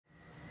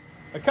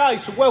Okay,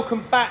 so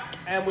welcome back,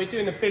 and we're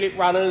doing the billet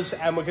runners,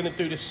 and we're going to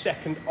do the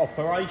second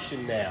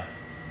operation now.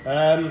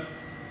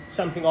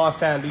 Something I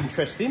found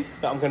interesting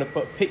that I'm going to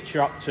put a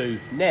picture up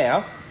to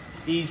now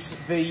is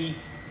the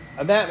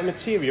amount of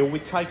material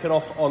we've taken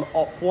off on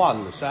op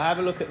 1. So have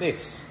a look at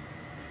this.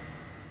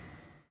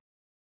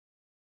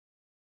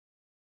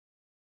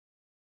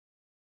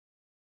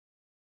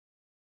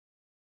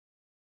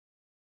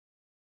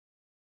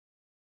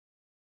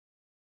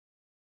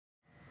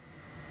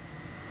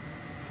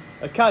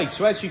 Okay,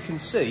 so as you can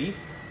see,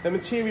 the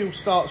material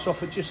starts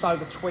off at just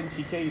over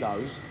 20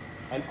 kilos,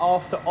 and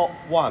after op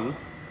 1,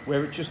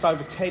 we're at just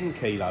over 10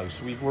 kilos.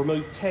 So we've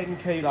removed 10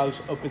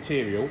 kilos of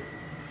material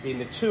in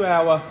the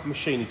 2-hour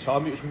machining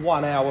time. It was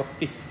 1 hour,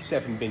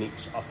 57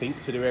 minutes, I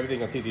think, to do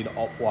everything I did in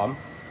op 1.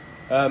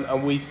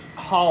 And we've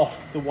halved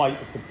the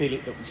weight of the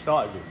billet that we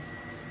started with.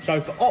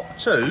 So for op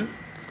 2,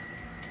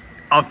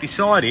 I've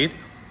decided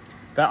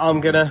that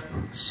I'm gonna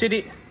sit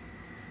it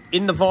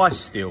in the vise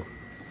still.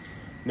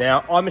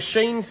 Now, I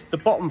machined the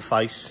bottom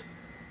face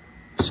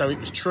so it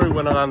was true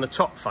when I done the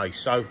top face.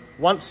 So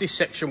once this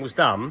section was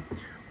done,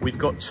 we've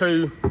got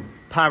 2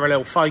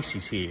 parallel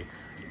faces here.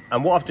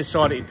 And what I've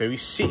decided to do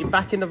is sit it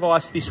back in the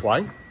vise this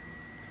way. So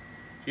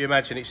you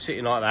imagine it's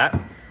sitting like that.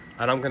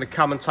 And I'm going to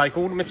come and take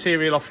all the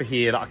material off of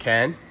here that I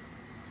can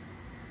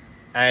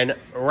and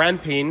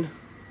ramp in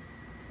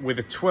with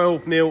a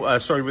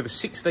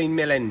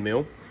 16mm end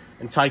mill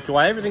and take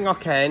away everything I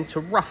can to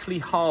roughly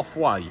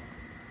halfway.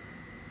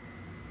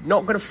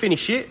 Not going to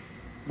finish it.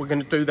 We're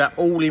going to do that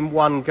all in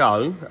one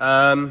go.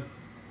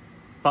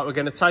 But we're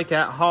going to take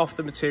out half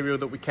the material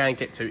that we can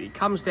get to. It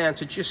comes down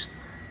to just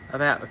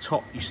about the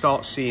top. You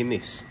start seeing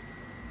this.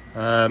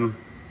 So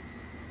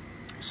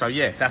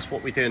yeah, that's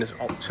what we're doing as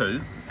op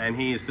 2. And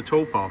here's the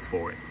toolpath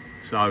for it.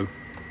 So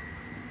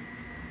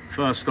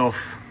first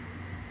off,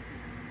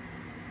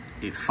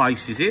 it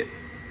faces it.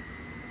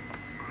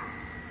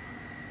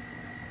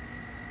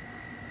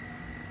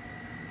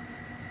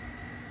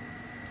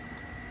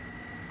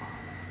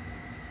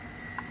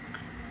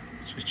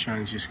 Just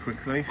change this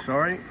quickly,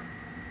 sorry.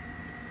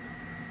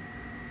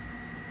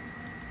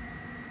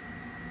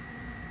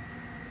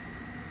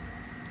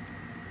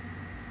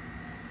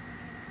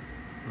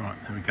 Right,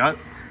 there we go.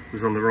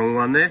 Was on the wrong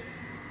one there.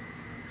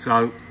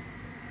 So,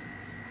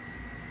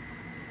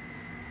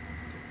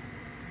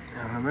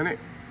 hang on a minute.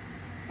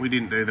 We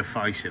didn't do the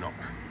facing up.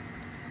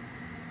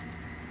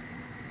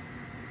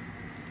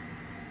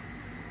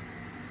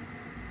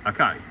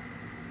 Okay.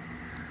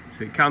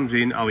 So it comes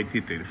in, oh, it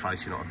did do the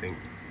facing up, I think.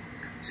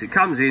 So it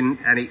comes in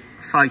and it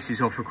faces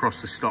off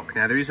across the stock.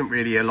 Now there isn't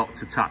really a lot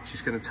to touch.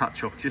 It's going to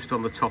touch off just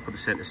on the top of the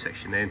centre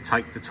section there and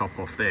take the top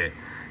off there.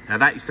 Now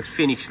that is the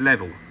finished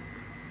level.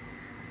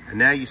 And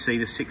now you see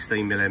the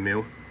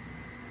 16mm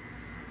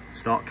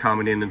start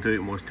coming in and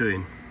doing what it's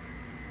doing.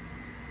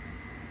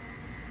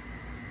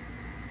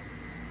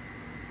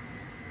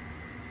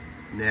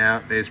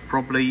 Now there's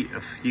probably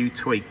a few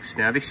tweaks.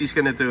 Now this is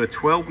going to do a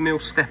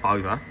 12mm step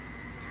over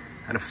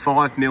and a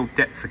 5mm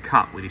depth of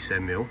cut with this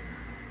end mill.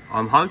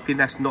 I'm hoping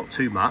that's not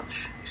too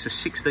much. It's a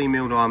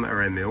 16mm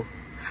diameter end mill,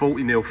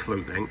 40mm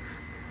flute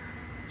length.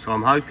 So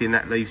I'm hoping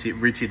that leaves it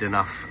rigid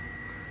enough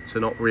to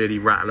not really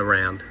rattle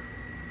around.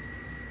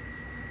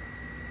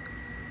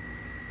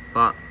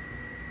 But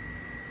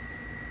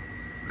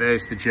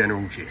there's the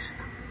general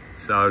gist.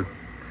 So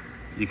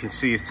you can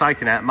see it's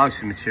taken out most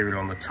of the material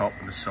on the top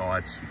and the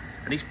sides.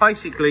 And it's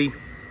basically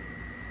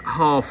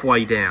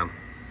halfway down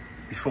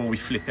before we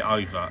flip it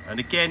over. And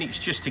again, it's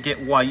just to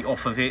get weight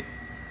off of it.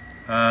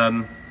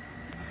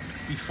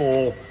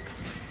 Before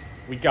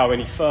we go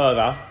any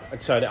further and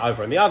turn it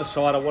over. On the other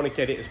side, I want to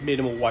get it as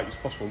minimal weight as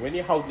possible. When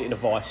you're holding it in a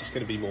vise, it's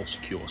going to be more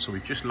secure. So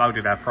we've just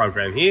loaded our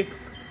program here,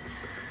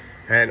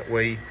 and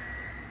we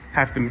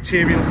have the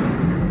material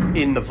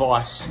in the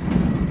vise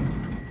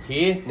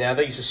here. Now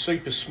these are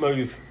super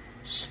smooth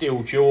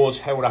steel jaws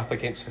held up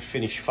against the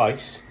finished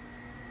face.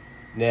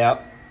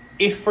 Now,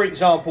 if for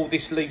example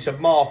this leaves a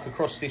mark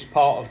across this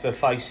part of the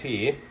face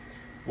here,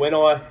 when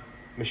I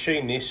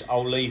machine this,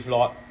 I'll leave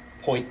like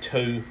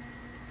 0.2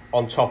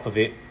 on top of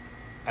it,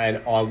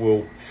 and I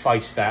will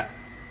face that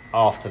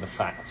after the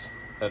fact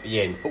at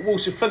the end. But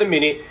also for the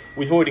minute,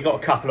 we've already got a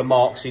couple of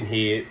marks in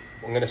here.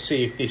 I'm going to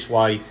see if this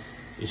way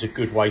is a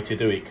good way to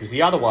do it, because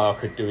the other way I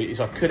could do it is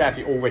I could have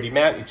it already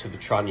mounted to the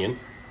trunnion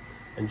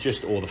and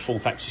just, or the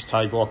fourth axis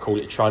table, I call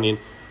it a trunnion,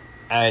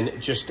 and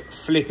just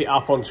flip it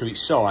up onto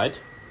its side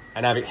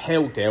and have it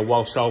held there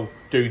whilst I'll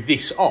do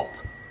this op.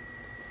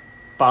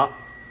 But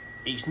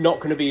it's not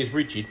going to be as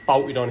rigid,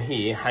 bolted on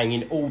here,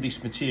 hanging all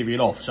this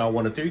material off. So I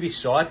want to do this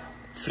side,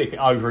 flip it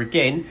over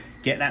again,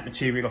 get that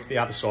material off the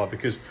other side,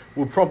 because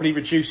we'll probably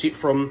reduce it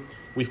from,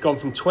 we've gone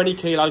from 20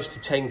 kilos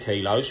to 10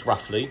 kilos,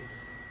 roughly,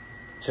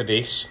 to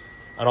this.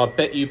 And I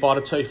bet you by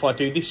the time, if I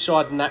do this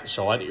side and that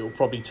side, it will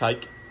probably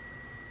take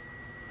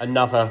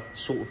another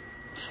sort of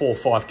 4 or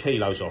 5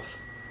 kilos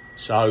off.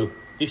 So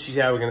this is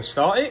how we're going to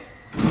start it.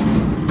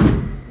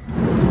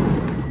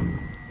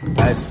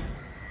 As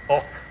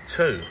op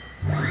 2.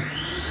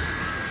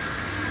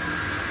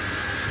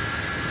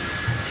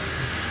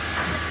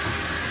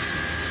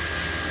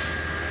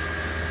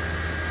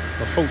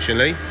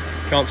 Unfortunately,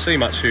 can't see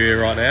much through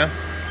here right now.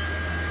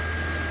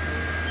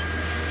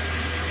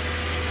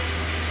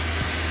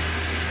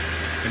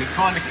 And it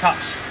kind of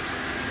cuts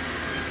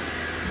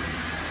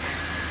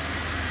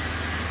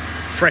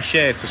fresh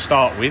air to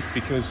start with,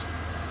 because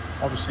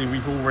obviously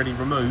we've already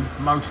removed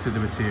most of the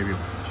material.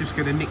 Just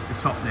going to nick the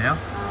top now,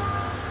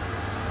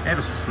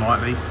 ever so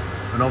slightly,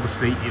 and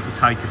obviously it will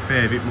take a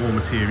fair bit more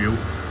material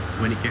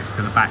when it gets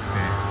to the back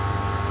there.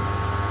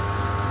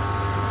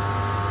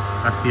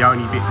 That's the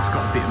only bit that's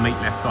got a bit of meat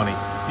left on it.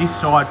 This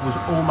side was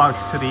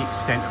almost to the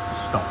extent of the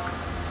stock.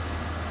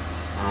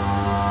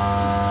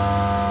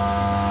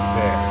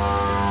 There.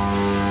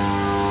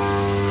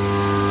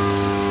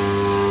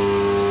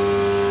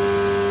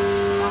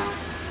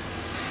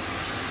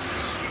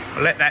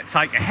 I'll let that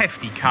take a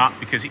hefty cut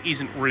because it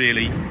isn't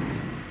really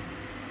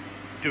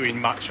doing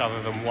much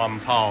other than one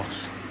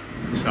pass.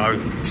 So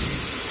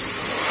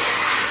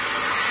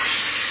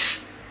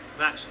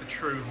that's the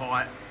true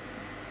height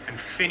and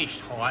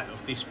finished height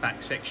of this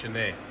back section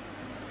there.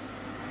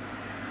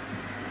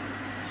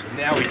 So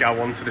now we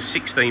go on to the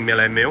 16mm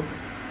end mill.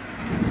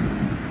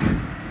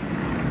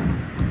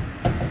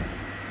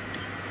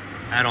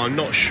 And I'm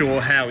not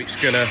sure how it's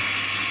gonna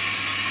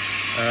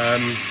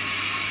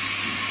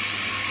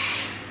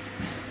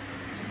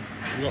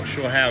I'm not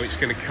sure how it's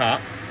going to cut,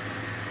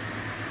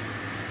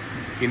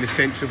 in the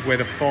sense of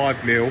whether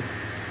 5mm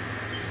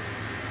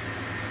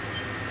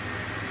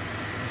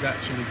is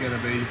actually going to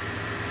be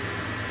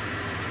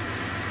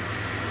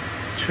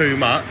too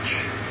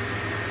much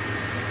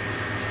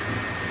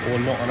or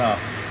not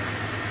enough.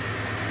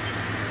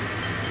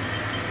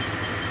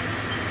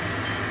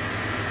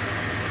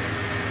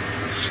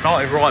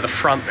 Starting right at the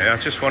front there, I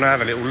just want to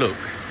have a little look,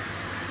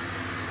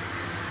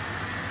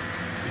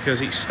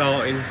 because it's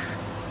starting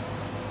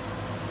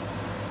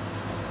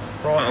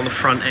right on the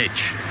front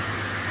edge.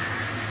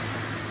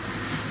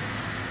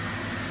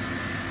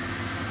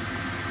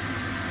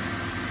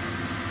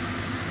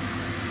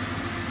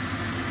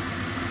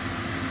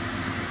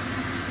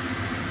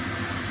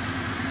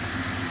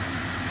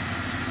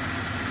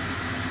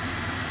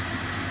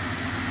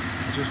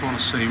 I just want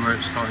to see where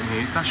it's starting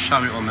here. It does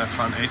show it on that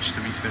front edge,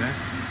 to be fair.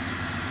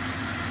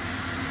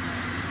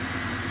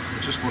 I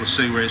just want to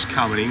see where it's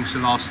coming in, so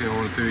the last thing I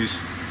want to do is...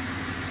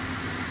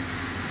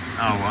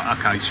 Oh, right,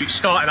 okay, so it's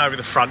starting over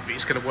the front, but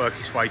it's going to work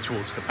its way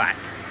towards the back.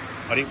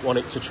 I didn't want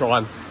it to try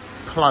and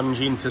plunge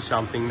into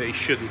something that it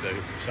shouldn't do.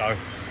 So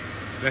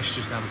let's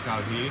just have a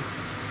go here.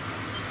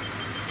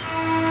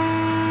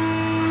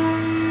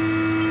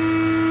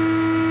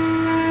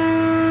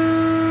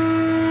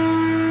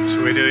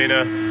 So we're doing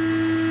a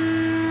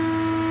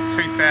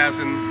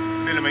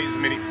 2,000 millimeters a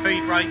minute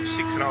feed rate,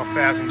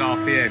 6,500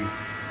 RPM.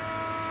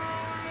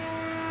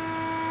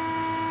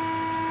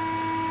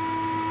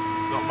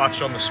 Not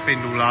much on the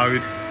spindle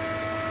load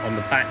on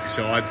the back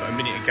side, but a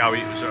minute ago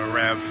it was at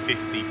around 50%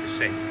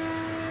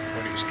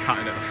 when it was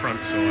cutting at the front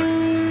side.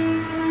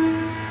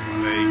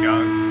 There you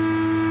go.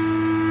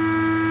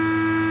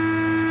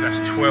 So that's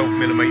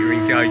 12mm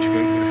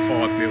engagement with a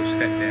 5mm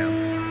step down.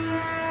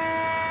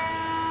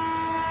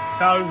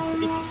 So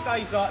if it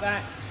stays like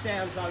that, it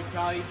sounds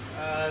okay.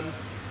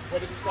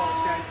 When it starts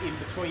going in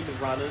between the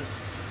runners,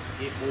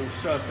 it will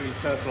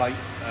interpolate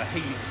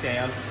helix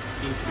down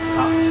into the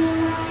cuts.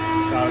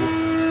 So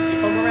if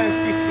I'm around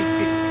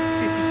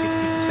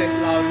 50-60%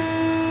 low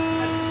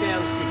and it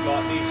sounds good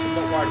like this, I'm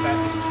not worried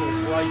about this tool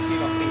breaking,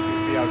 I think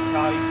it'll be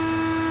okay.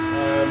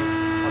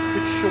 I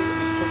could shorten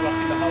this tool up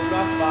in the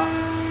holder, but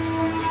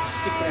it's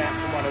sticking out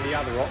from one of the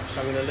other ops, so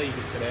I'm going to leave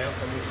it for now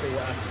and we'll see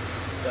what happens.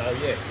 So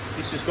yeah,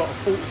 this has got a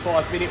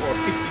 45-minute or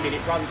a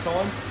 50-minute run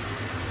time,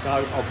 so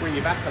I'll bring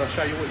you back and I'll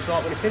show you what it's like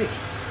when it's finished.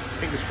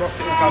 Fingers crossed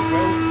it all goes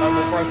well, no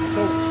more broken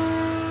tools.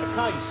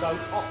 Okay, so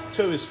op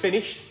 2 is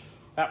finished.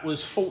 That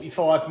was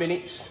 45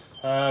 minutes.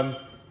 I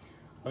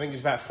think it was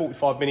about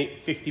 45-minute,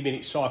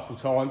 50-minute cycle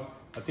time.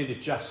 I did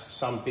adjust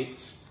some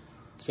bits.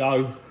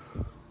 So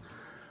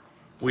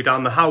we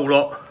done the whole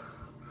lot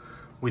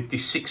with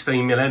this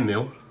 16mm end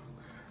mill,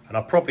 and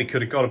I probably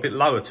could have gone a bit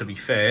lower, to be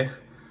fair,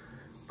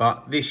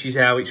 but this is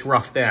how it's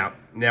roughed out.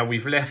 Now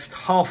we've left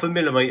 0.5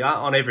 millimetre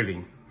on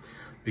everything,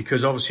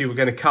 because obviously we're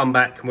going to come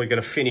back and we're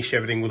going to finish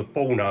everything with a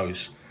ball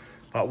nose.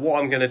 But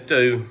what I'm going to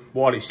do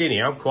while it's in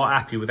here, I'm quite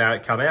happy with how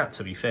it come out,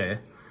 to be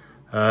fair.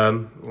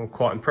 I'm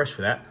quite impressed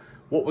with that.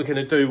 What we're going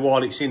to do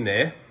while it's in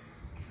there,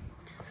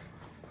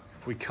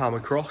 if we come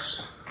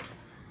across,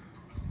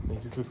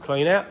 need a good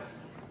clean out.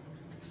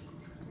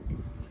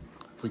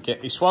 If we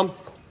get this one,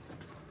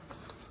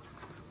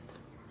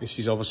 this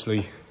is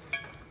obviously,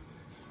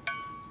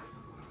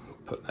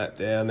 put that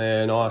down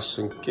there nice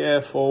and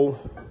careful.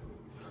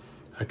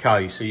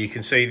 Okay, so you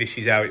can see this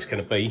is how it's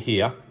going to be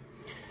here.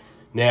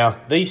 Now,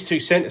 these two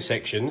centre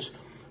sections,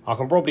 I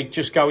can probably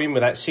just go in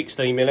with that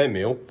 16mm end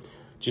mill,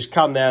 just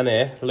come down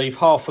there, leave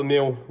 0.5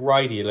 mil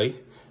radially,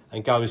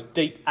 and go as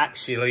deep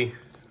axially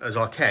as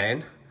I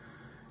can.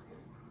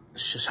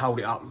 Let's just hold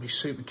it up and be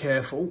super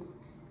careful.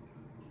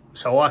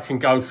 So I can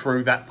go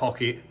through that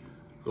pocket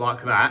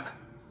like that,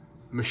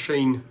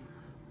 machine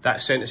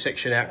that centre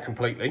section out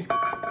completely.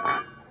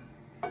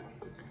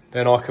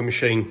 then I can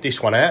machine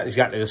this one out,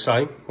 exactly the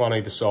same, one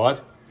either side.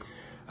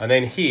 And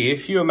then here,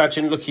 if you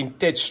imagine looking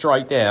dead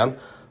straight down,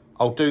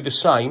 I'll do the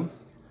same,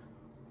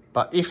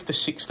 but if the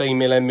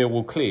 16mm mill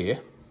will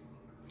clear,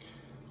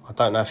 I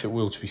don't know if it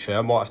will, to be fair,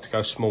 I might have to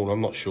go smaller,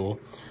 I'm not sure.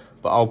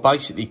 But I'll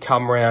basically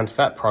come around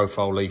that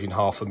profile, leaving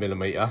 0.5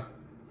 millimetre.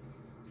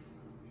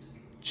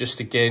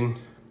 Just again,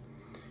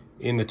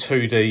 in the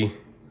 2D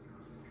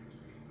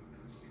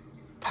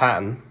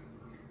pattern,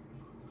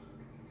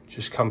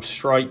 just come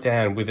straight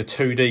down with a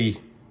 2D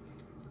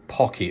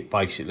pocket,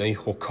 basically,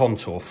 or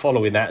contour,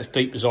 following that as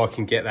deep as I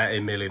can get that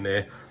end mill in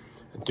there,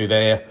 and do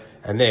there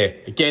and there.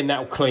 Again,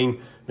 that'll clean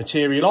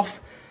material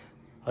off.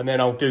 And then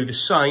I'll do the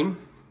same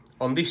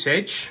on this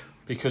edge,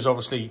 because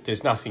obviously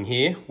there's nothing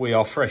here, we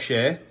are fresh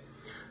air.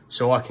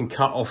 So I can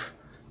cut off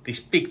this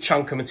big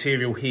chunk of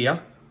material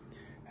here,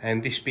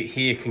 and this bit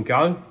here can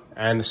go,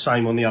 and the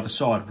same on the other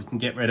side. We can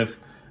get rid of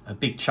a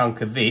big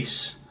chunk of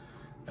this.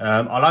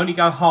 I'll only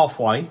go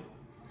halfway,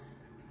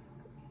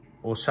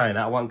 or saying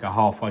that, I won't go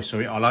halfway,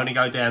 sorry. I'll only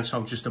go down so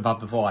I'm just above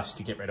the vise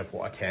to get rid of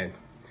what I can.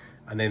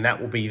 And then that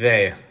will be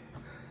there.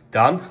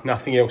 Done,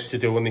 nothing else to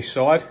do on this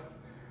side.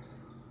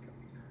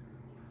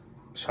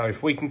 So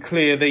if we can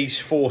clear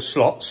these 4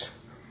 slots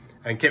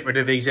and get rid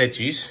of these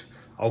edges,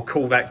 I'll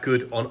call that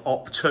good on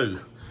op 2.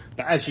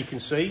 But as you can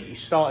see, it's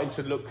starting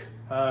to look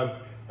a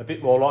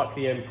bit more like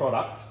the end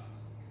product.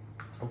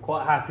 I'm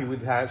quite happy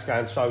with how it's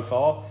going so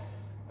far,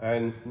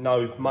 and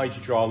no major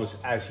dramas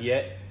as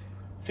yet.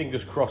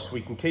 Fingers crossed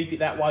we can keep it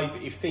that way,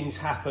 but if things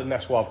happen,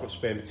 that's why I've got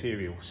spare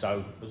material.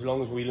 So as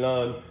long as we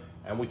learn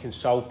and we can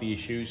solve the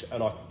issues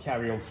and I can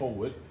carry on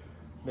forward,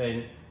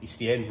 then it's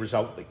the end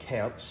result that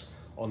counts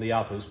on the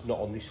others, not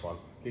on this one.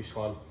 This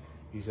one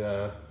is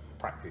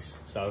practice.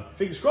 So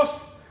fingers crossed.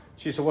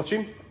 Cheers for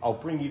watching. I'll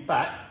bring you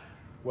back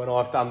when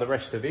I've done the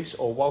rest of this,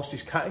 or whilst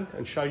it's cutting,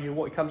 and show you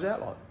what it comes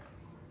out like.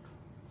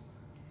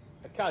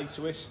 Okay,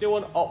 so we're still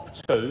on op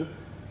 2,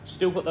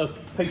 still got the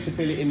piece of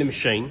billet in the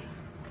machine.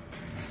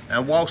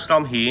 And whilst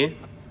I'm here,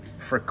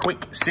 for a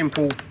quick,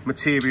 simple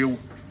material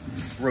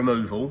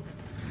removal,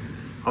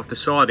 I've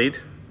decided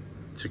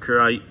to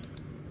create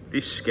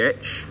this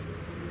sketch.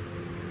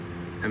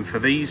 And for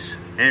these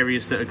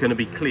areas that are going to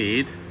be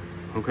cleared,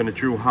 I'm going to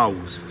drill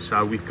holes.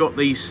 So we've got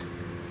these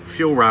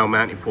fuel rail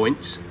mounting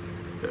points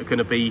that are going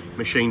to be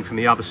machined from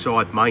the other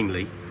side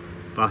mainly,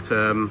 but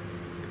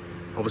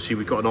obviously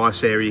we've got a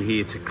nice area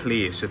here to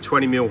clear. So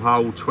 20mm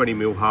hole,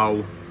 20mm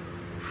hole,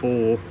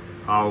 4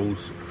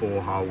 holes,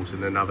 4 holes,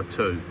 and another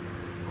 2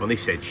 on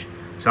this edge.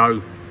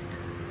 So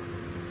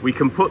we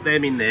can put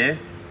them in there.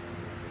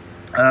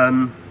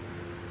 The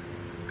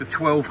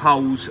 12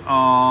 holes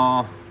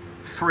are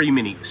 3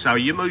 minutes, so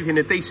you're moving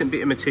a decent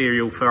bit of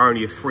material for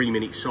only a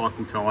 3-minute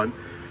cycle time.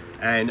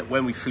 And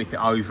when we flip it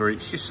over,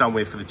 it's just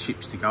somewhere for the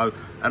chips to go.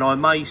 And I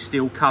may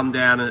still come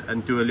down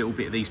and do a little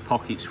bit of these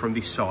pockets from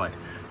this side.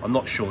 I'm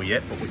not sure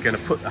yet, but we're going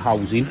to put the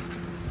holes in.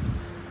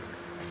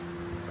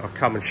 I'll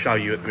come and show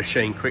you at the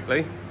machine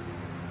quickly.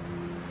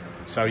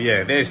 So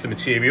yeah, there's the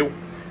material.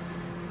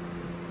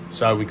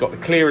 So we've got the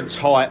clearance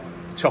height,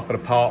 the top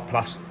of the part,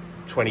 plus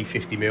 20,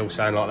 50mm,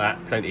 something like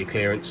that, plenty of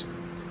clearance.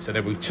 So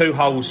there will be 2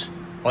 holes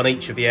on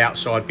each of the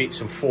outside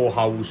bits and 4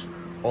 holes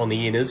on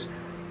the inners.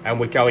 And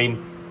we're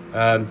going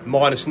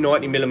minus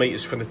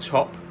 90mm from the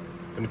top.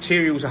 The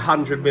material's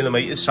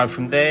 100mm, so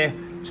from there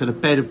to the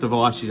bed of the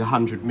vise is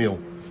 100mm.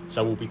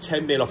 So we'll be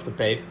 10mm off the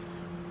bed.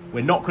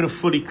 We're not going to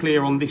fully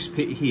clear on this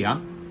pit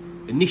here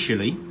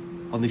initially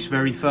on this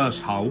very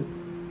first hole,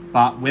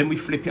 but when we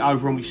flip it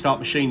over and we start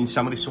machining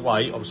some of this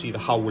away, obviously the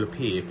hole will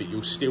appear, but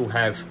you'll still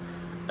have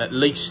at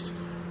least,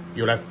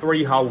 you'll have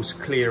 3 holes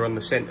clear on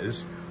the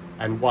centres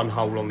and 1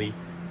 hole on the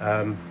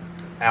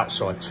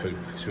outside 2.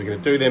 So we're going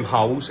to do them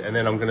holes, and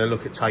then I'm going to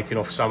look at taking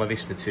off some of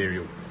this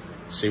material,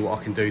 see what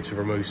I can do to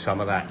remove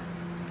some of that.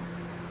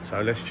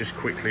 So let's just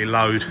quickly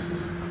load.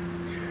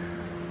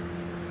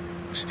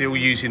 Still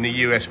using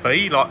the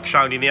USB like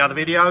shown in the other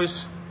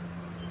videos,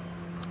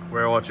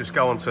 where I just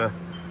go onto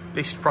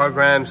list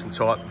programs and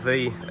type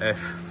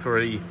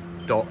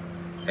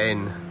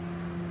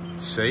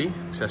VF3.NC,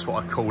 so that's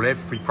what I call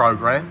every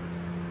program.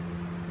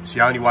 It's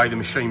the only way the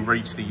machine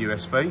reads the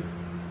USB.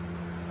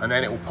 And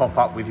then it will pop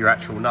up with your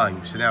actual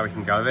name. So now we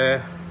can go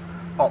there,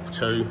 op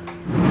 2,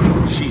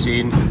 she's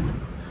in.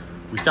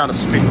 We've done a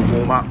spin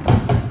warm up,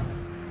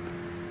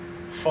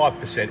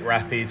 5%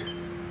 rapid.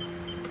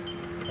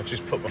 I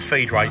just put my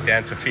feed rate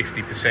down to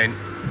 50%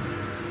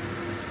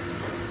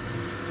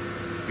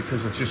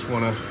 because I just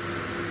want to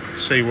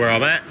see where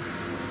I'm at.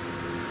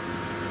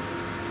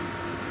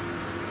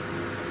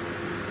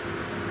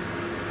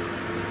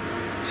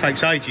 It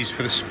takes ages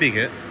for the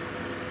spigot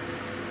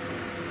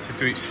to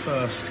do its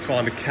first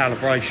kind of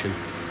calibration.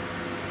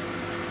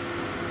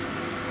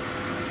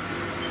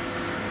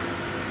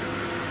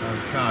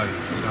 Okay,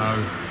 so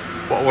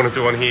what I want to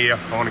do on here,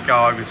 I want to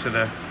go over to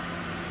the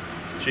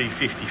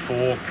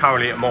G54,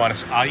 currently at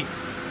 -8.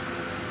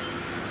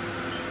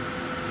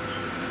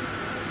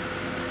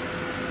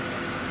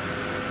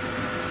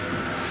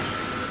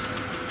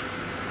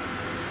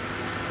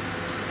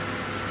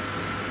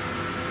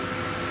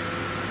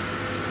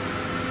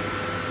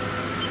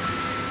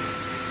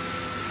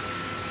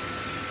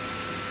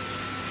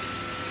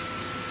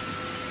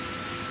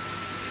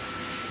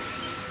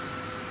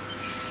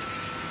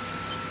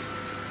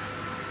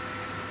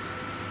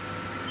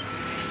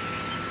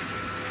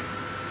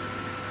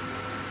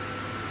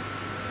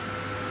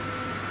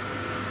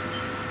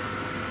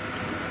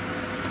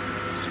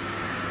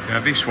 Now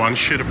this one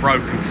should have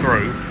broken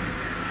through.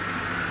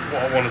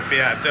 What I want to be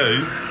able to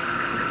do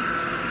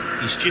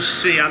is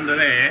just see under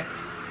there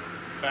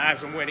for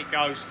as and when it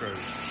goes through.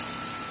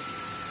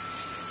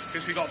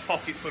 Because we've got a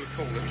pocket full of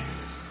coolant.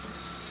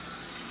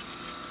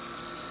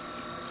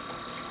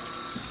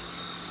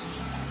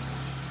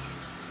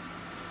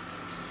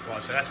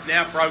 Right, so that's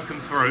now broken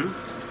through.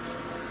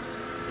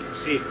 You can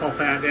see it pop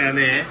out down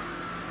there.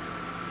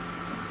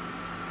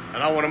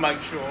 And I want to make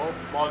sure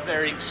my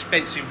very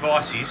expensive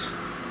vices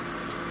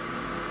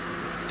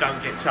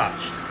don't get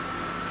touched.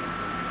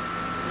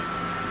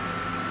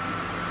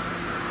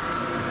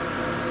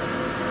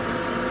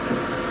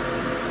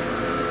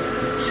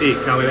 See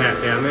it coming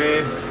out down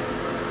there,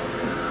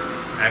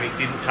 and it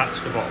didn't touch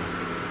the bottom.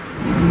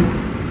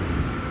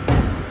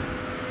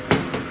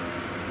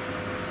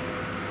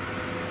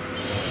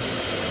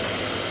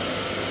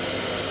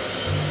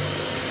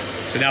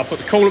 So now put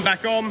the coolant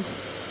back on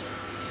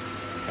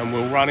and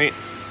we'll run it,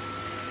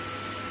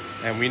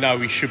 and we know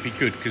we should be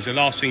good, because the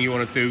last thing you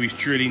want to do is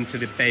drill into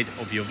the bed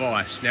of your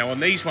vise. Now on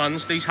these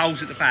ones, these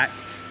holes at the back,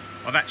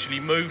 I've actually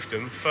moved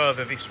them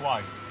further this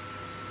way,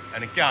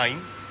 and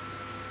again,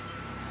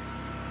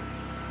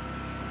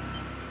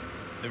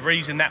 the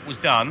reason that was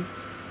done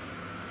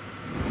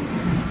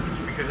is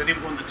because I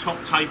didn't want the top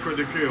taper of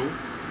the drill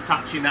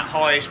touching that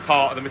highest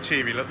part of the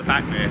material at the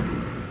back there.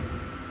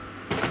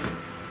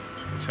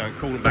 So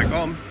coolant back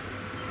on,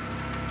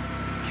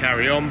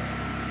 carry on.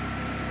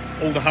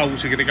 All the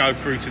holes are going to go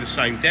through to the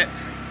same depth.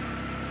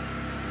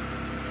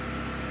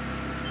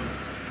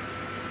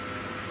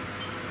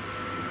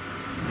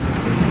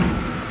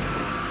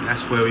 And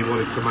that's where we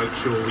wanted to make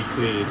sure we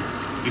cleared.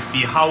 If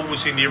the hole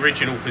was in the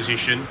original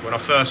position when I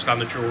first done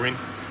the drawing,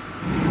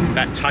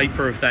 that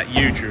taper of that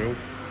U-drill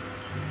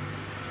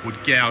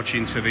would gouge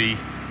into the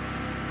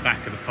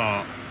back of the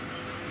part.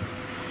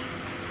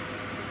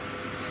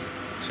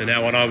 So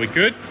now I know we're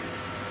good.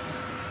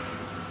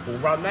 We'll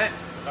run that.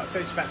 Like I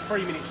said, it's about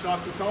 3 minutes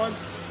cycle time.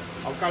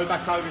 I'll go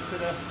back over to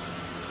the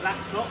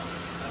laptop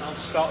and I'll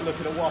start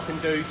looking at what I can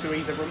do to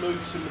either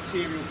remove some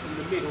material from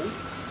the middle,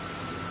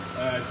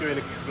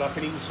 doing like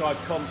an inside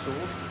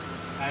contour,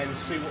 and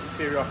see what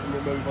material I can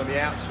remove on the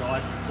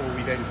outside before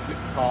we then flip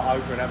the part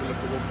over and have a look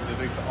at what we're going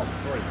to do for on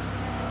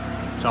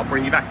 3. So I'll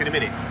bring you back in a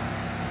minute.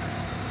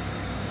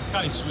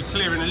 Okay, so we're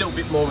clearing a little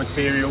bit more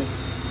material.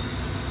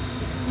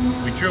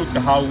 We drilled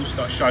the holes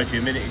that I showed you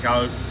a minute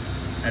ago,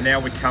 and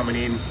now we're coming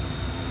in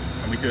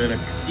and we're doing an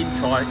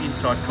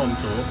inside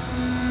contour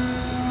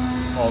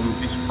on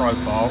this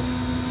profile.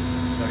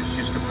 So it's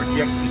just a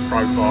projected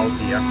profile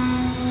here,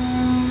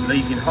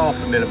 leaving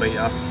 0.5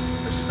 millimetre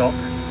of stock.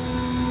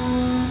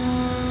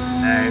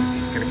 And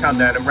it's going to come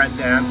down and ramp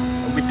down,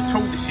 and with the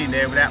tool that's in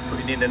there, without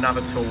putting in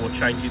another tool or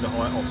changing the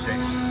height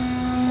offsets,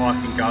 I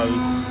can go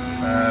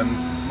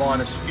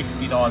minus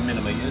 59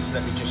 millimetres.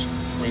 Let me just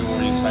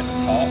reorientate the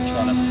part,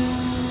 trying to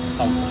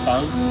hold the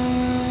phone.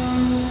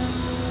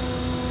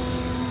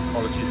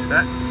 Apologies for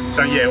that.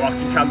 So yeah, I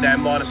can come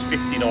down minus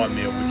 59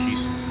 mil, which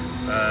is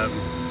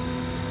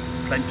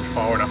plenty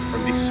far enough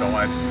from this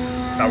side.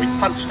 So we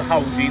punch the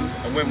holes in,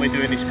 and when we're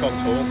doing this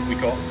contour, we've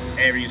got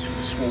areas for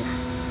the swoof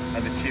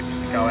and the chips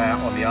to go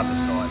out on the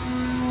underside.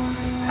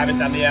 Haven't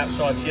done the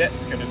outsides yet,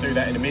 I'm going to do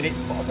that in a minute,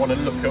 but I want to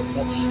look at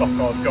what stock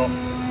I've got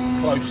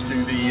close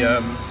to the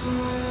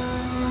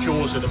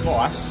jaws of the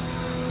vise,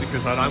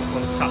 because I don't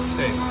want to touch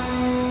them.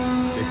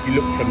 So if you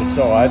look from the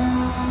side,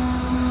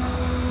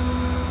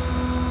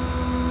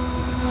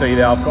 you can see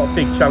there I've got a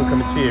big chunk of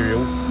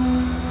material.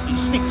 It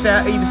sticks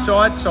out either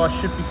side, so I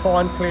should be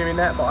fine clearing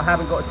that, but I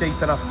haven't got a deep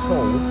enough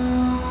tool.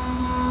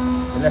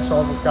 Unless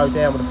I would go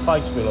down with a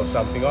face mill or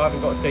something, I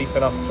haven't got a deep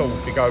enough tool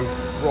to go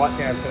right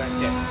down to that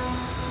depth.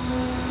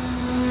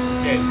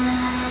 Again,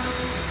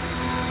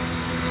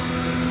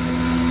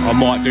 I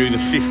might do the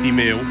 50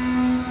 mil.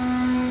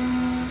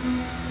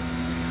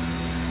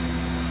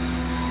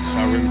 So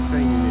we're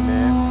machining in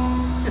there.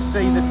 Just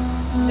see the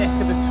neck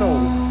of the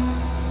tool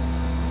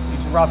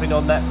is rubbing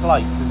on that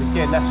plate, because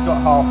again, that's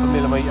got 0.5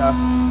 millimetre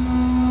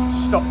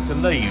stock to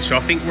leave. So I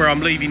think where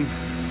I'm leaving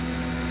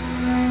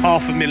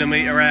 0.5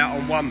 millimetre out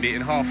on one bit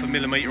and 0.5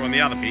 millimetre on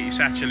the other bit, it's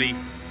actually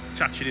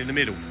touching in the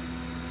middle.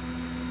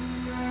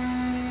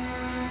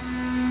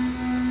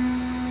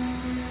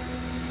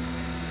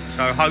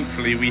 So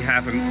hopefully we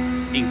haven't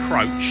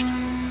encroached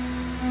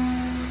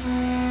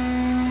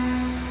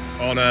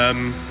on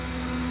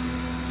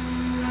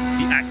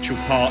the actual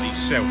part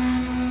itself.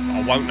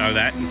 I won't know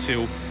that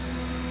until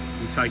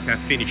we take our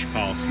finish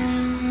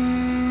passes.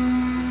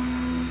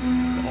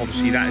 But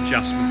obviously that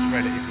adjustment's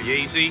relatively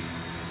easy.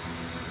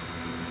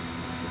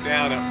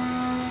 Down at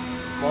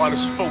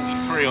minus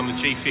 43 on the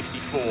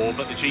G54,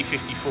 but the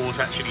G54 is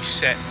actually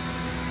set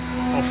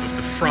off of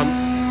the front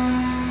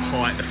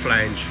height of the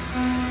flange,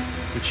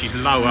 which is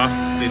lower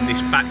than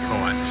this back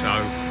height,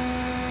 so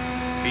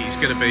it's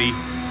going to be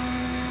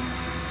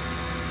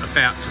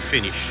about to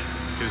finish,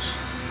 because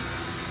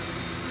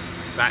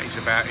that is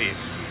about it.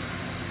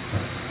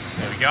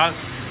 There we go.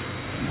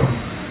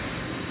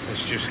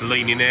 Let's just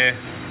lean in there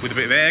with a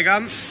bit of air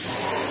gun.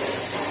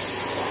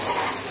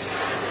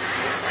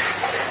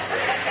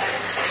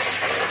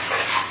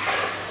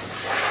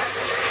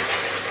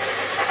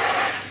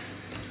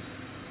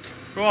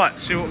 Right,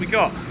 see what we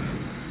got.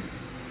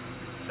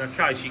 So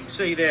okay, so you can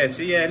see there,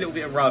 so yeah, a little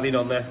bit of rubbing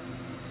on the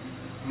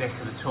neck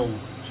of the tool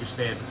just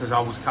there, because I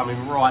was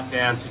coming right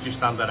down to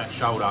just under that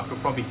shoulder. I could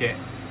probably get,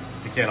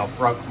 again, I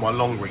broke my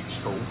long reach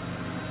tool.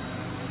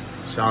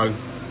 So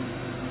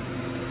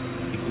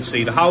you can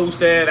see the holes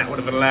there. That would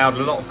have allowed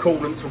a lot of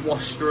coolant to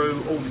wash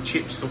through, all the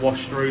chips to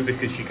wash through,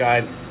 because you're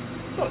going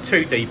not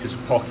too deep as a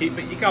pocket,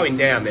 but you're going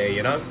down there,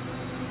 you know.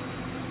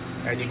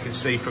 And you can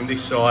see from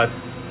this side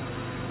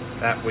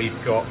that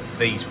we've got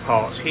these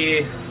parts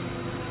here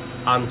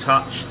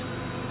untouched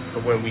for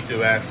when we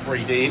do our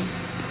 3Ding.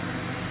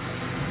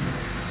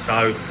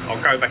 So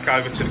I'll go back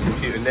over to the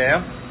computer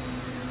now,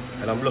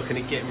 and I'm looking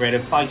at getting rid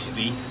of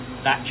basically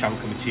that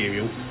chunk of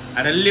material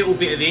and a little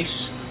bit of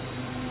this,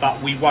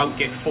 but we won't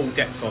get full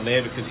depth on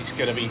there because it's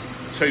going to be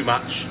too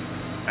much,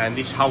 and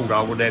this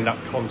holder would end up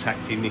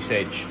contacting this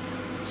edge.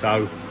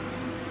 So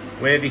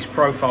where this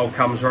profile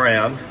comes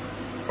around,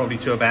 probably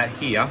to about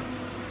here,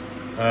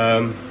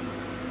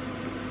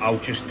 I'll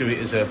just do it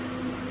as a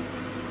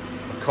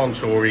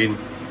contouring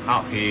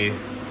up here,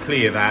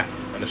 clear that,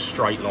 and a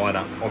straight line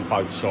up on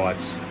both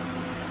sides.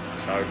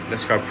 So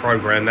let's go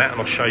program that, and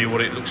I'll show you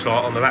what it looks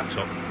like on the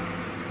laptop.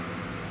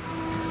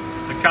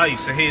 Okay,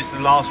 so here's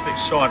the last bit of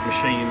side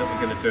machining that we're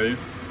going to do,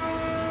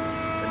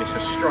 and it's a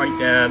straight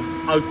down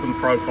open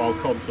profile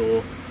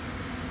contour,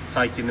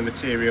 taking the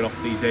material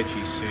off these edges.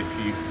 So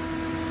if you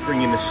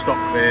bring in the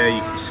stock there,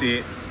 you can see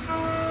it,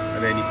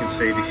 and then you can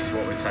see this is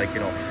what we're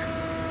taking off.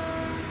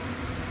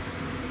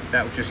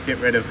 That will just get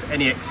rid of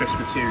any excess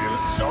material at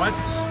the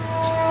sides.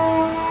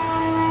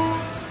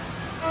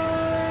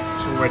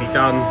 It's already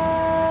done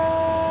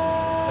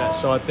that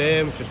side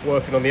there. I'm just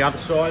working on the other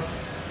side.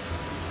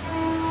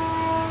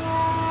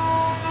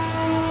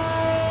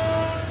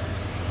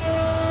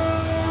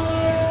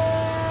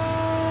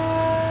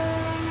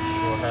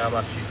 Not sure how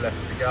much is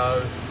left to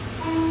go.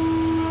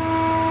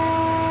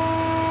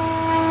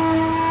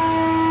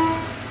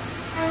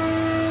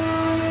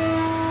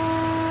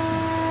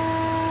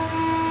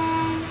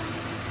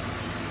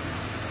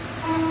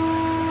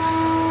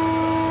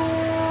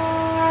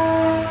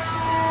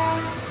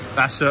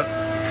 That's a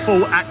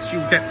full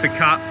axial depth of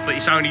cut, but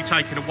it's only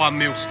taken a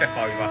 1mm step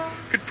over.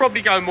 Could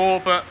probably go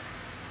more, but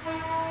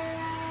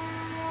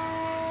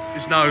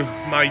there's no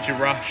major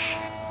rush.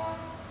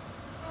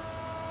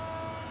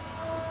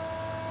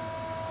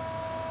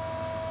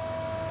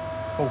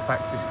 Fourth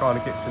axis kind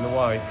of gets in the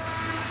way.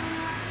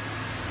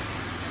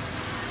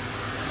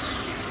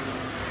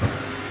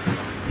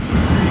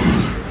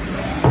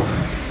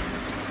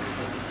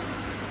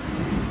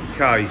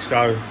 Okay,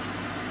 so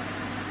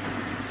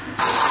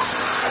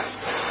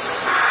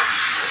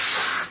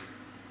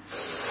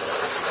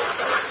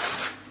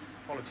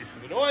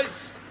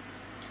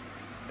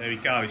there we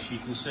go. So you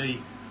can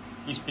see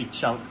this big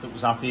chunk that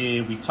was up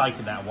here, we've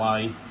taken that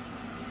away,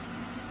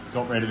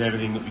 got rid of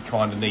everything that we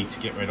kind of need to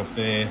get rid of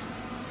there.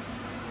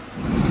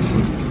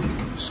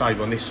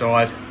 Same on this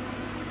side.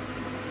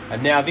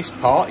 And now this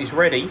part is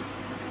ready,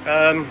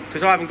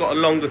 because I haven't got a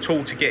longer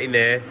tool to get in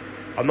there.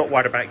 I'm not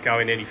worried about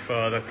going any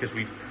further, because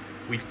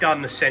we've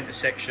done the centre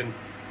section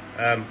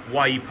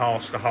way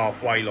past the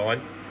halfway line.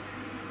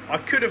 I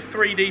could have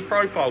 3D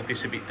profiled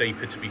this a bit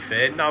deeper, to be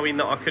fair, knowing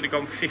that I could have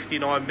gone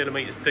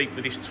 59mm deep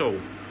with this tool.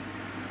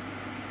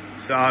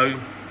 So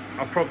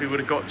I probably would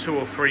have got 2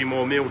 or 3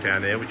 more mil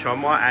down there, which I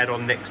might add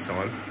on next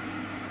time,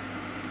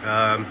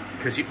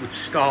 because it would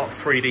start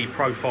 3D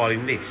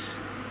profiling this.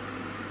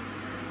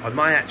 I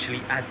may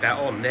actually add that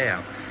on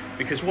now,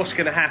 because what's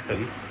going to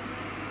happen,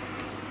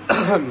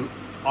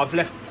 I've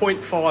left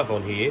 0.5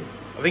 on here.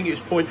 I think it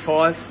was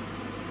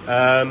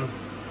 0.5.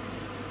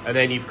 And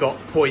then you've got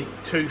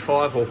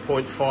 0.25 or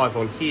 0.5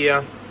 on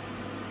here.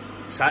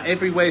 So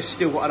everywhere's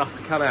still got enough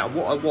to come out. And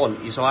what I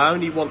want is, I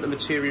only want the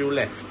material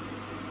left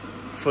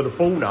for the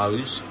ball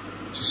nose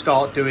to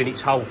start doing its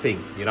whole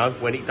thing, you know,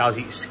 when it does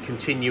its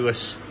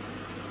continuous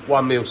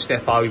 1mm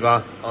step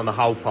over on the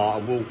whole part.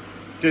 And we'll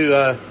do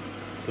a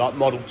like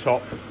model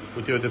top,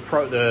 we'll do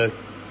the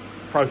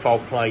profile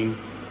plane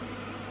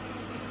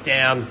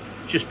down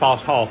just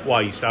past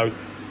halfway. So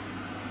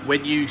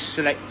when you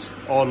select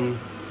on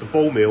the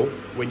ball mill,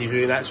 when you're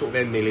doing that sort of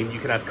end milling, you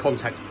can have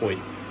contact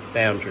point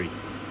boundary.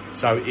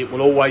 So it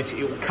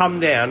will come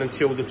down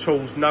until the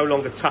tool's no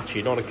longer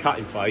touching on a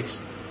cutting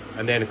face,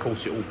 and then of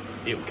course it will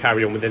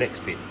carry on with the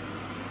next bit.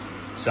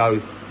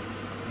 So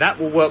that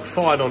will work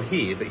fine on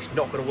here, but it's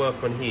not going to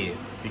work on here,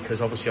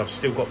 because obviously I've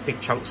still got big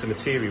chunks of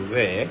material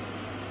there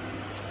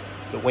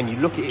that when you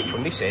look at it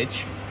from this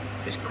edge,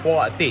 there's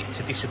quite a bit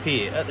to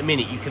disappear. At the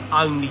minute you can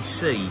only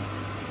see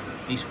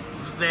this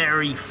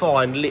very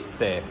fine lip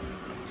there,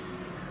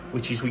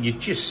 which is where you're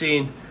just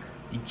seeing,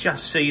 you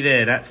just see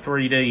there that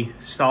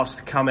 3D starts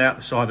to come out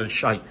the side of the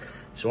shape.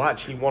 So I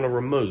actually want to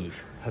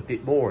remove a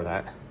bit more of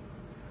that.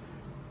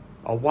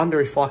 I wonder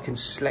if I can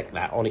select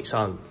that on its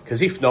own,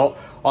 because if not,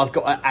 I've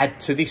got to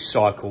add to this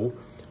cycle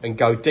and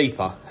go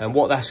deeper. And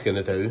what that's going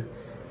to do,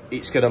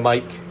 it's going to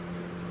make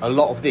a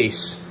lot of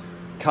this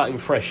cutting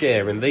fresh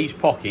air, and these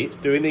pockets,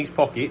 doing these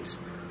pockets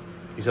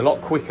is a lot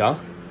quicker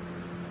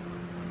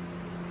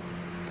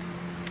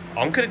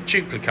I'm going to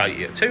duplicate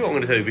it. Tell you what I'm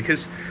going to do,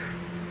 because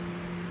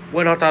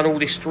when I've done all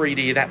this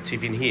 3D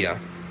adaptive in here,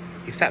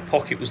 if that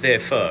pocket was there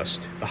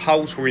first, the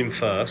holes were in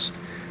first,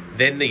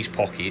 then these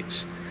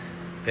pockets,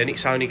 then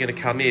it's only going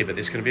to come here, but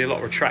there's going to be a lot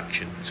of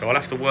retraction. So I'll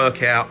have to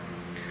work out,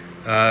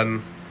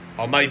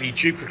 I'll maybe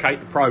duplicate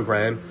the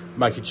program,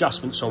 make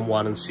adjustments on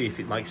one and see if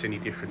it makes any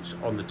difference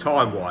on the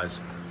time-wise.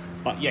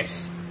 But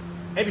yes,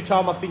 every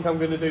time I think I'm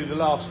going to do the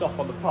last stop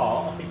on the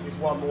part, I think there's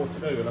one more to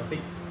do, and I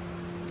think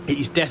it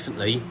is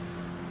definitely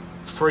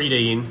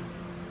 3D'ing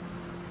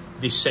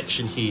this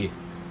section here.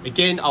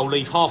 Again, I'll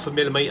leave 0.5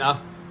 millimetre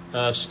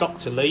stock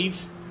to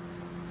leave,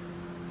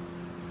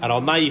 and I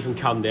may even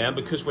come down,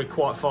 because we're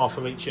quite far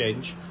from each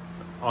edge,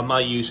 I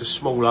may use a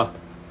smaller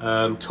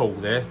tool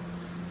there.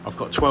 I've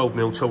got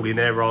 12mm tool in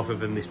there rather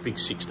than this big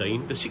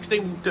 16. The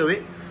 16 will do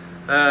it,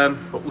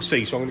 but we'll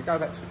see. So I'm going to go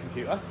back to the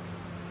computer,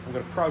 I'm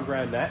going to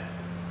program that,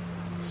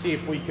 see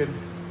if we can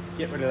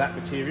get rid of that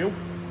material,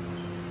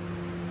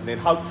 and then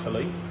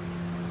hopefully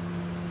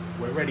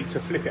we're ready to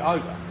flip it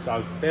over.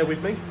 So bear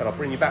with me, but I'll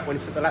bring you back when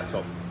it's at the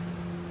laptop.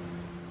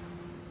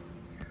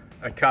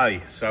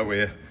 Okay, so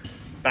we're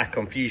back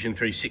on Fusion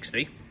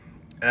 360,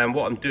 and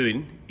what I'm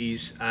doing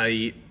is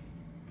a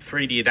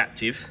 3D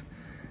adaptive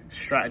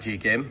strategy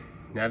again.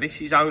 Now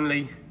this is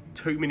only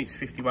 2 minutes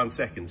 51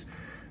 seconds,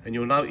 and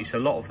you'll notice a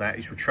lot of that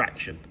is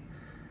retraction.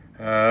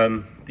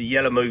 The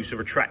yellow moves are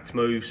retract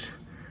moves,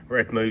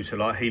 red moves are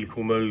like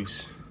helical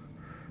moves,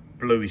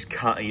 blue is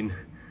cutting,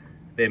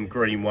 them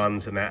green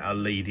ones and that are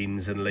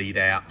lead-ins and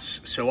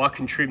lead-outs. So I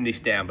can trim this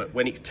down, but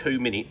when it's 2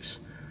 minutes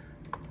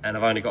and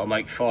I've only got to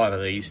make 5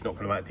 of these, it's not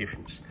going to make a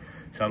difference.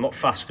 So I'm not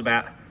fussed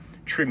about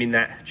trimming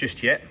that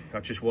just yet. I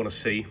just want to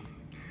see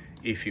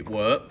if it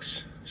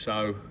works.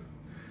 So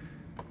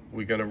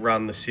we're going to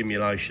run the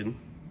simulation,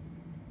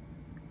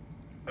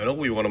 and all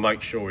we want to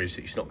make sure is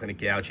that it's not going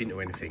to gouge into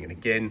anything. And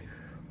again,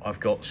 I've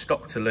got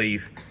stock to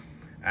leave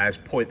as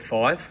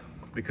 0.5,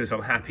 because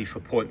I'm happy for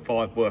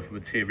 0.5 worth of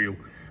material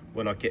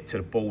when I get to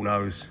the ball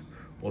nose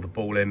or the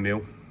ball end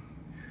mill,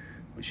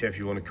 whichever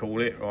you want to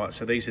call it. Right,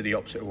 so these are the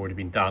ops that have already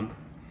been done,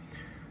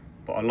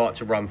 but I like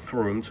to run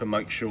through them to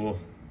make sure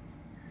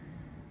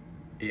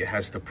it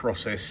has the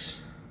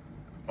process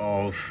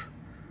of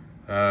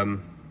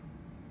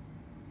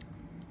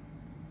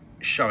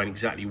showing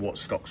exactly what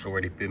stock's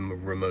already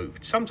been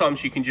removed.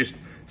 Sometimes you can just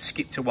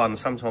skip to one.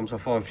 Sometimes I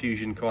find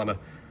Fusion kind of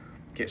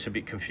gets a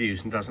bit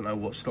confused and doesn't know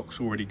what stock's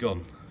already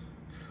gone.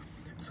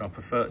 So I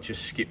prefer to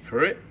just skip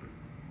through it.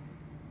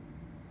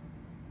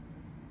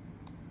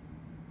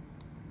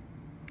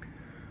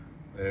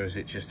 There is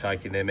it, just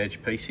taking them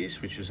edge pieces,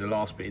 which was the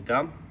last bit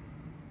done.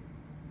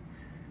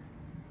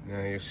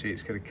 Now you'll see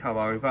it's going to come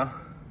over,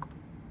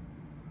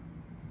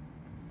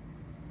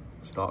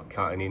 start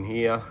cutting in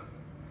here.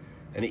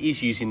 And it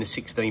is using the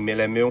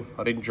 16mm mill.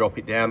 I didn't drop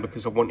it down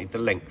because I wanted the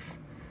length.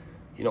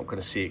 You're not going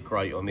to see it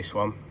great on this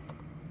one.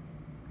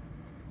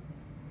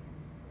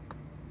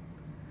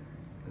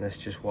 Let's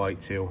just wait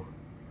till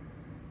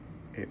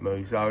it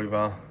moves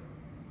over.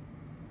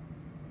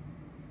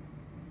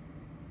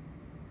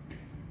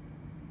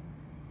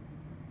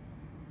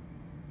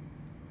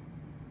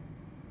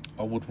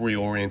 I would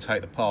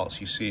reorientate the parts,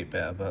 you see it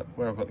better, but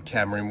where I've got the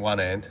camera in one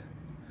hand,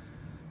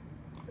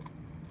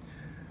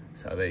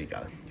 so there you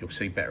go, you'll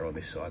see better on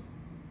this side.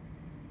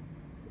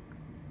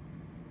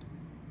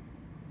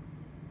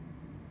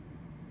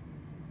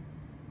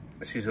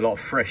 This is a lot of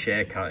fresh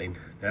air cutting.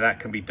 Now that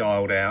can be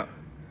dialed out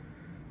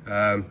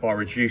by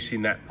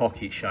reducing that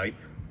pocket shape,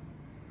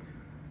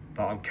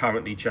 but I'm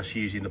currently just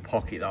using the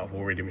pocket that I've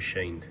already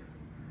machined.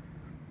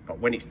 But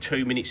when it's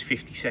 2 minutes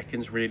 50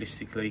 seconds,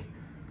 realistically,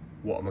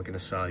 what am I going to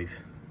save?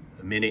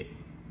 A minute?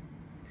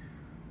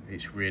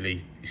 It's going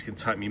to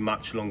take me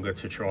much longer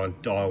to try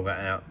and dial that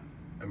out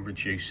and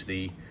reduce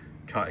the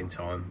cutting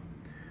time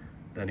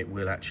than it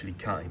will actually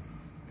cutting.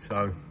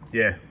 So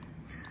yeah,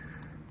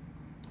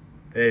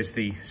 there's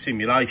the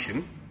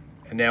simulation,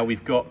 and now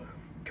we've got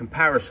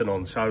comparison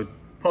on. So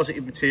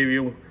positive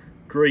material,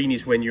 green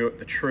is when you're at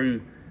the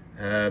true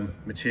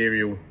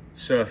material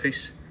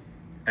surface,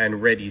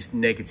 and red is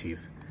negative.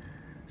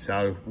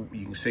 So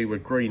you can see we're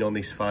green on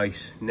this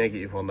face,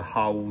 negative on the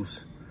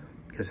holes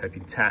because they've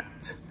been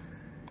tapped.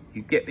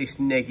 You get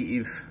this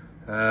negative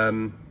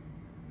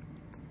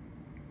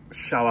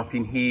show up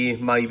in here,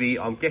 maybe.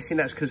 I'm guessing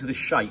that's because of the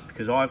shape,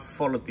 because I've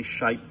followed this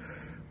shape,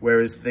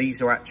 whereas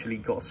these are actually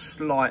got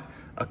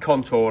a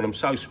contour on them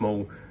so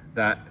small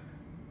that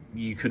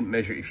you couldn't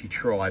measure it if you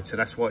tried. So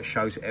that's why it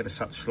shows ever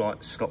such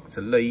slight stock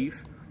to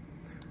leave.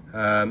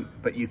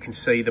 But you can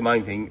see the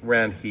main thing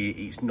around here,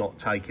 it's not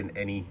taken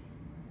any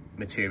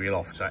material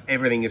off. So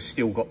everything has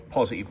still got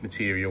positive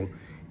material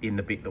in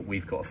the bit that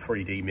we've got a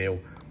 3D mill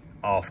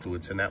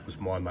afterwards, and that was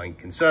my main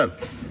concern.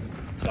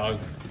 So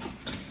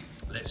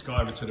let's go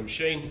over to the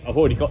machine. I've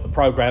already got the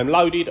program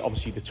loaded.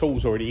 Obviously the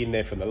tool's already in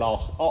there from the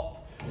last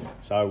op.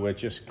 So we're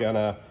just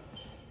gonna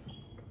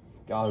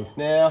go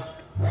now.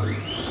 I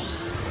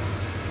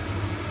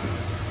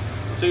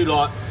do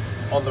like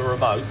on the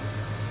remote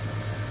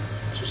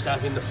just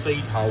having the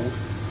feed hold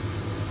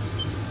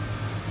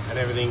and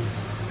everything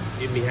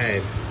in my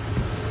hand.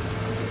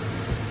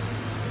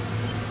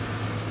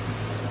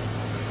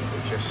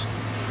 Just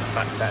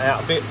back that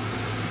out a bit.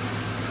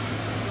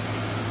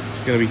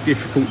 It's going to be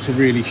difficult to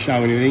really show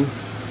anything.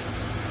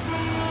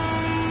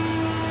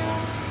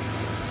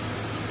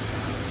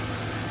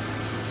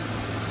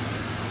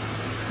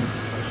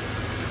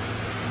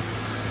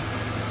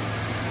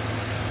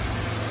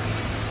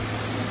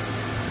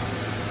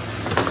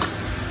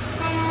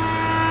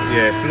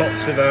 Yeah,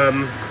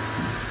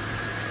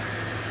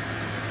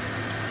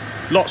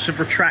 lots of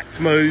retract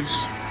moves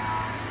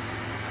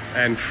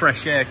and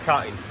fresh air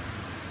cutting.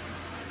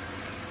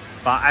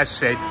 But as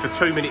said, for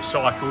 2-minute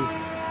cycle,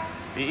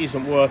 it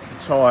isn't worth the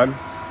time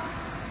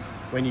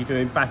when you're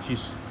doing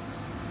batches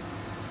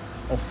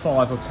of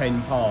 5 or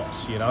 10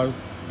 parts, you know.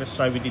 Let's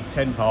say we did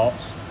 10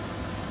 parts,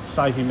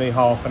 saving me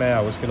half an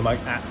hour is going to make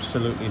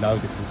absolutely no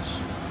difference.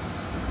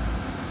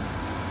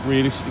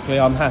 Realistically,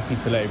 I'm happy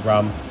to let it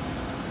run.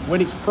 When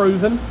it's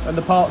proven and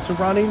the parts are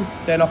running,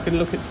 then I can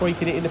look at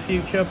tweaking it in the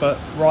future, but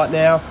right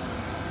now,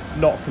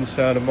 not a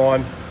concern of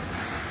mine.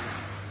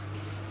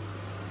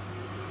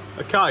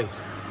 Okay,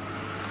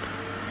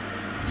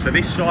 so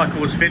this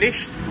cycle was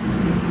finished,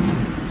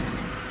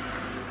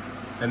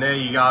 and there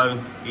you go,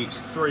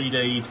 it's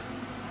 3D'd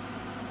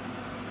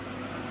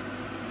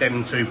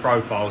them two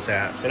profiles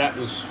out. So that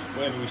was,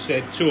 whatever we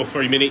said, 2 or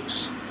 3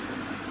 minutes.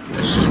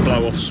 Let's just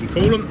blow off some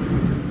coolant.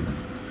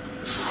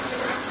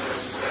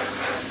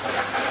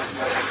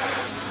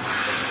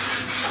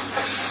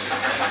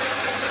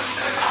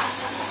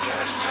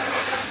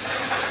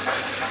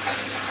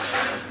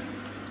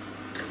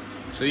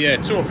 So yeah,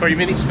 2 or 3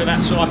 minutes for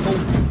that cycle.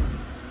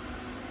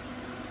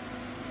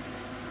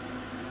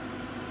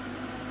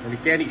 And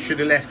again, it should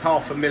have left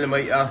 0.5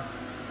 millimetre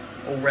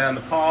all round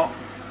the part.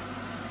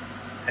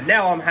 And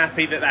now I'm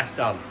happy that that's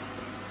done.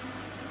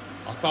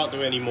 I can't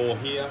do any more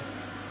here.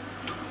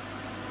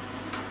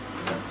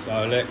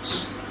 So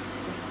let's,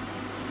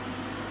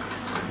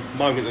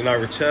 moment of no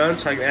return,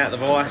 take it out of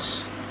the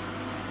vise.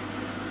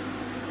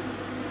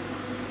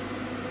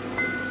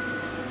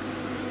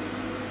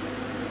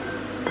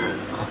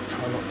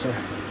 Try not to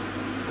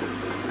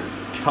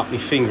cut my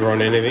finger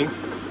on anything.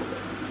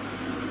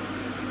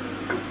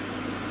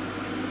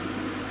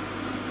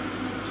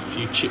 There's a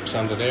few chips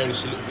under there and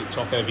it's a little bit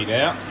top heavy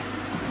now.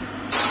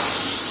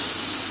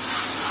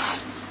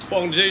 What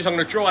I'm going to do is I'm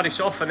going to dry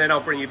this off and then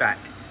I'll bring you back.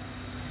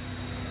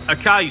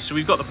 Okay, so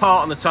we've got the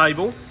part on the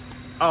table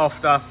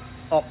after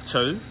Op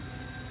 2.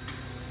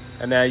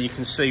 And now you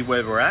can see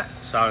where we're at.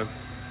 So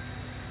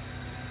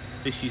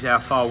this is how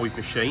far we've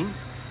machined.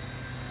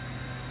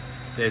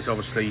 There's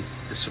obviously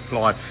the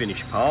supplied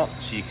finished part,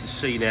 so you can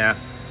see now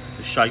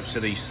the shapes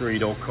of these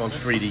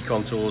 3D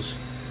contours,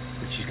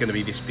 which is going to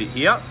be this bit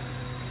here.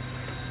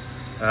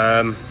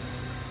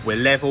 We're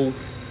level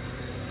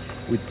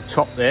with the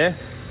top there.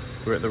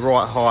 We're at the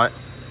right height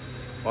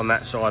on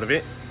that side of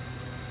it.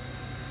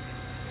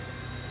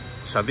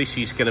 So this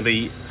is going to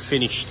be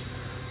finished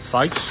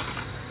face.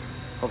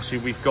 Obviously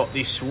we've got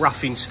this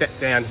roughing step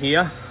down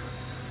here,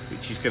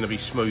 which is going to be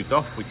smoothed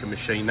off. We can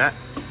machine that.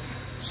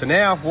 So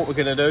now what we're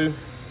going to do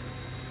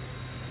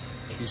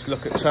is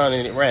look at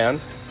turning it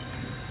round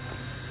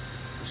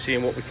and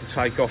seeing what we can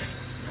take off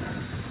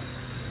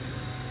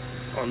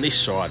on this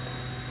side.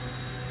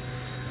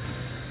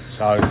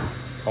 So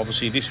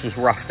obviously this was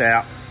roughed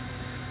out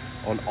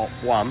on Op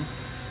 1,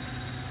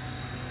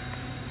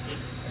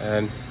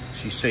 and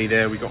as you see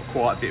there, we've got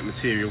quite a bit of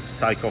material to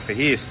take off of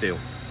here still.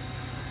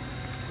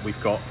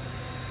 We've got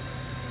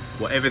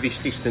whatever this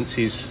distance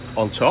is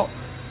on top.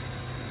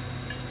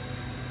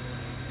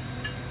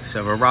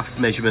 So a rough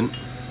measurement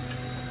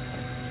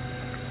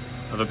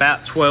of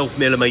about 12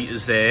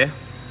 millimeters there,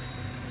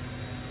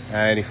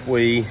 and if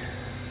we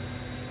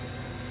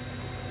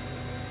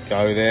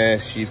go there,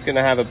 so you're going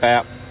to have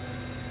about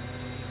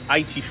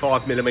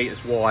 85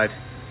 millimeters wide,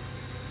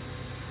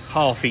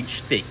 1/2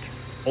 inch thick,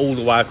 all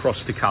the way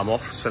across to come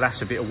off. So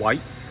that's a bit of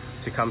weight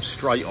to come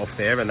straight off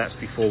there, and that's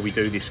before we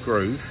do this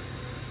groove.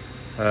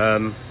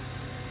 And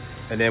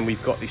then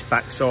we've got this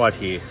back side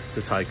here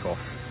to take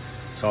off.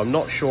 So I'm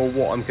not sure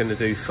what I'm going to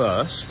do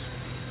first.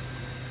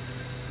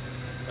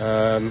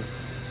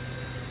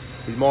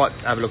 We might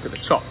have a look at the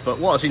top, but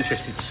what I was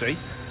interested to see,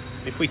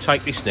 if we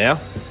take this now,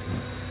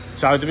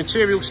 so the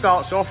material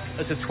starts off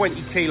as a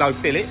 20 kilo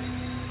billet,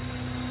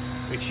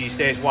 which is,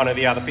 there's one of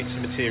the other bits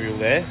of material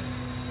there.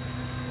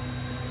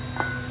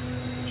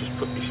 Just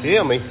put this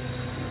here on my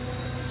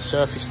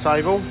surface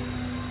table.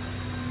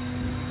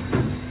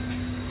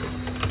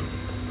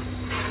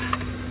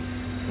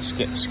 Let's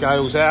get the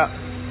scales out.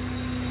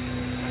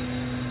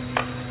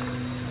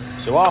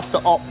 So after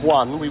Op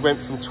 1, we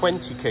went from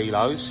 20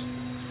 kilos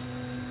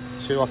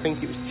to, I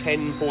think it was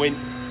 10 point,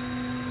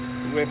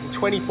 we went from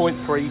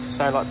 20.3 to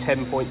something like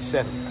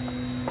 10.7.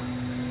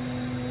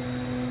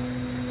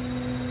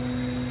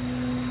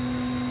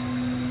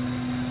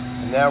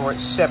 And now we're at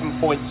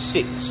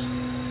 7.6.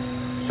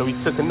 So we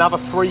took another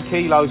 3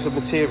 kilos of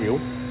material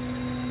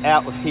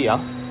out of here,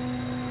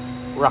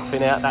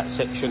 roughing out that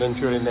section and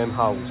drilling them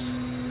holes.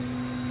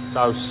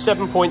 So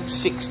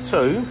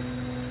 7.62.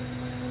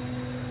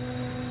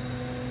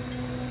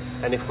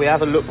 And if we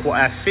have a look what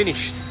our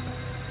finished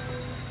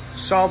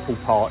sample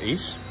part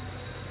is,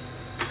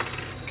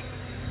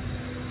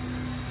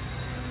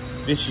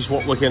 this is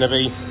what we're going to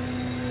be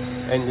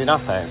ending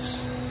up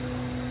as.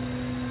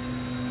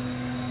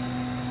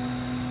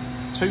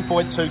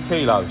 2.2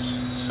 kilos.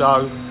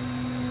 So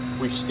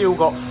we've still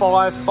got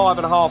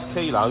 5.5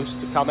 kilos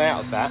to come out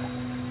of that,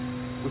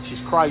 which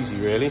is crazy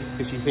really,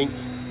 because you think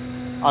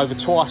over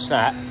twice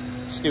that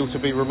still to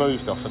be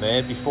removed off of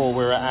there before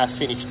we're at our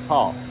finished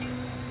part.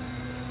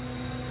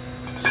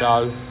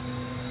 So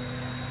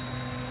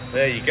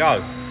there you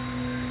go.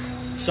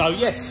 So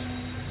yes,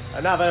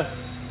 another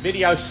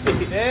video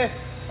snippet there.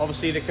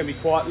 Obviously they can be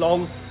quite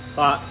long,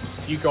 but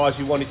for you guys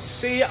who wanted to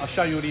see it, I'll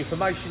show you all the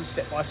information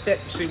step by step,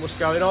 see what's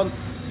going on.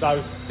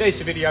 So there's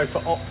the video for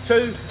Op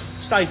 2.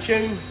 Stay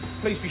tuned.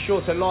 Please be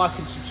sure to like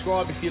and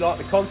subscribe if you like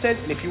the content,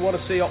 and if you want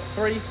to see Op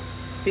 3,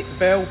 hit the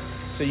bell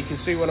so you can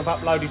see when I've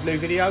uploaded new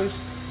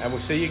videos, and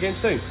we'll see you again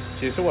soon.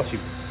 Cheers for watching.